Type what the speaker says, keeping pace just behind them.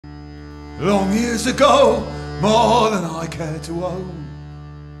long years ago, more than I care to own.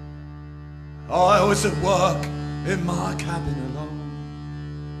 I was at work in my cabin alone,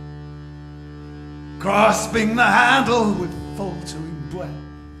 grasping the handle with faltering breath,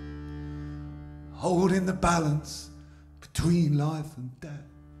 holding the balance between life and death.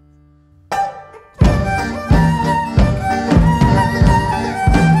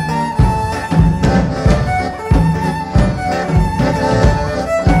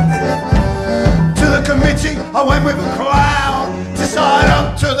 Committee, I went with a crowd to sign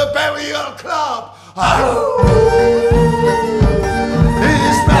up to the burial club.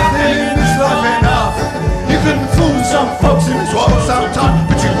 There's nothing in this life enough. You can fool some folks in this world sometime,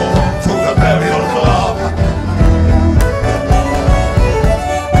 but you won't fool the burial club.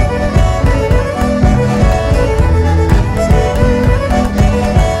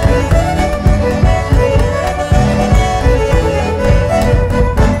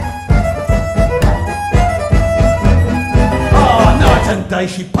 Day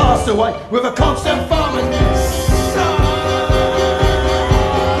she passed away with a constant farming son.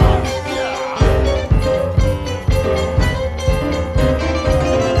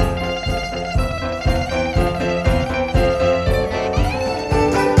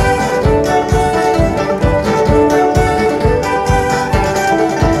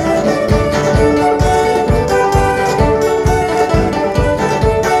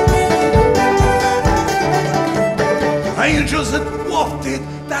 Angels had wafted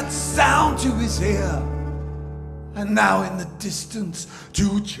that sound to his ear, and now in the distance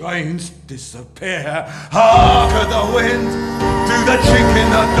 2 trains disappear. Hark at the wind, do the chink in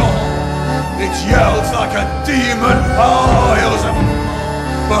the door. It yells like a demon, hoils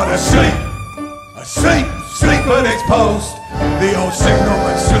but asleep, asleep, sleep at its post. The old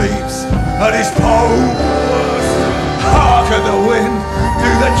signalman sleeps at his post. Hark at the wind, do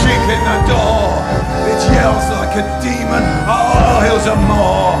the chink in the door. It yells like a demon, hoils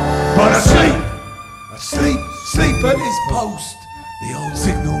more, but asleep, asleep, sleep at his post. The old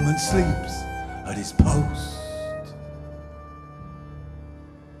signalman sleeps at his post.